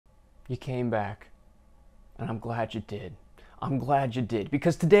You came back, and I'm glad you did. I'm glad you did,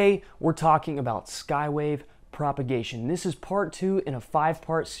 because today we're talking about skywave propagation. This is part 2 in a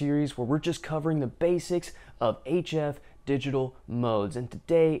 5-part series where we're just covering the basics of HF digital modes, and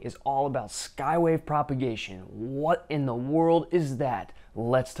today is all about skywave propagation. What in the world is that?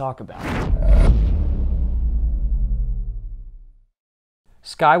 Let's talk about it.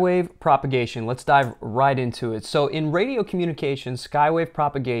 Skywave propagation, let's dive right into it. So in radio communications, skywave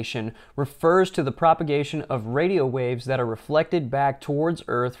propagation refers to the propagation of radio waves that are reflected back towards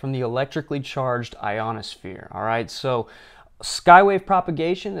Earth from the electrically charged ionosphere. All right, so skywave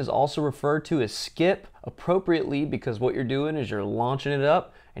propagation is also referred to as skip appropriately, because what you're doing is you're launching it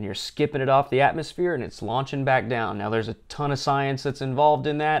up and you're skipping it off the atmosphere and it's launching back down. Now there's a ton of science that's involved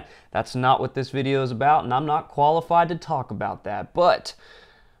in that. That's not what this video is about, and I'm not qualified to talk about that, but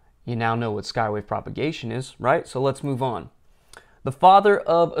you now know what skywave propagation is, right? So let's move on. The father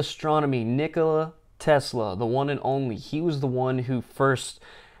of astronomy, Nikola Tesla, the one and only, he was the one who first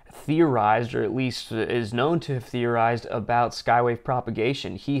theorized, or at least is known to have theorized, about skywave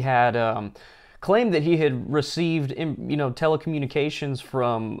propagation. He had claimed that he had received, telecommunications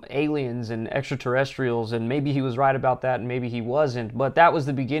from aliens and extraterrestrials, and maybe he was right about that and maybe he wasn't, but that was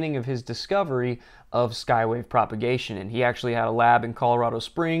the beginning of his discovery of skywave propagation. And he actually had a lab in Colorado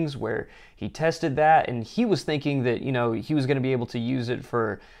Springs where he tested that, and he was thinking that, he was going to be able to use it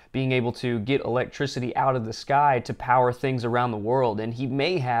for being able to get electricity out of the sky to power things around the world. And he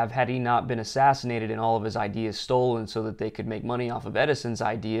may have, had he not been assassinated and all of his ideas stolen so that they could make money off of Edison's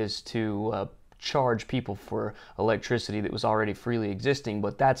ideas to charge people for electricity that was already freely existing,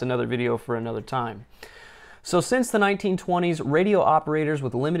 but that's another video for another time. So since the 1920s, radio operators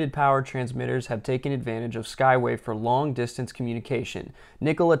with limited power transmitters have taken advantage of skywave for long-distance communication.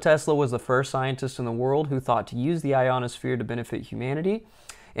 Nikola Tesla was the first scientist in the world who thought to use the ionosphere to benefit humanity.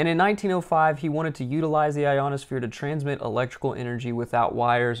 And in 1905, he wanted to utilize the ionosphere to transmit electrical energy without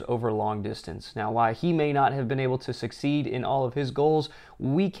wires over long distance. Now, while he may not have been able to succeed in all of his goals,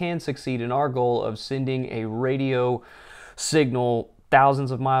 we can succeed in our goal of sending a radio signal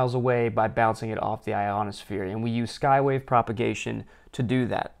thousands of miles away by bouncing it off the ionosphere. And we use skywave propagation to do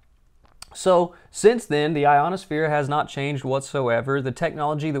that. So since then, the ionosphere has not changed whatsoever. The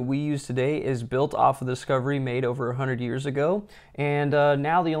technology that we use today is built off of the discovery made over 100 years ago. And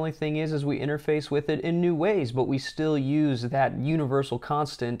now the only thing is we interface with it in new ways, but we still use that universal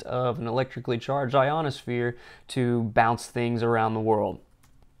constant of an electrically charged ionosphere to bounce things around the world.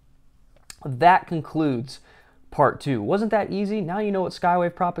 That concludes part 2. Wasn't that easy? Now you know what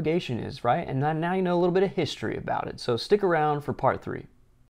skywave propagation is, right? And now you know a little bit of history about it. So stick around for part 3.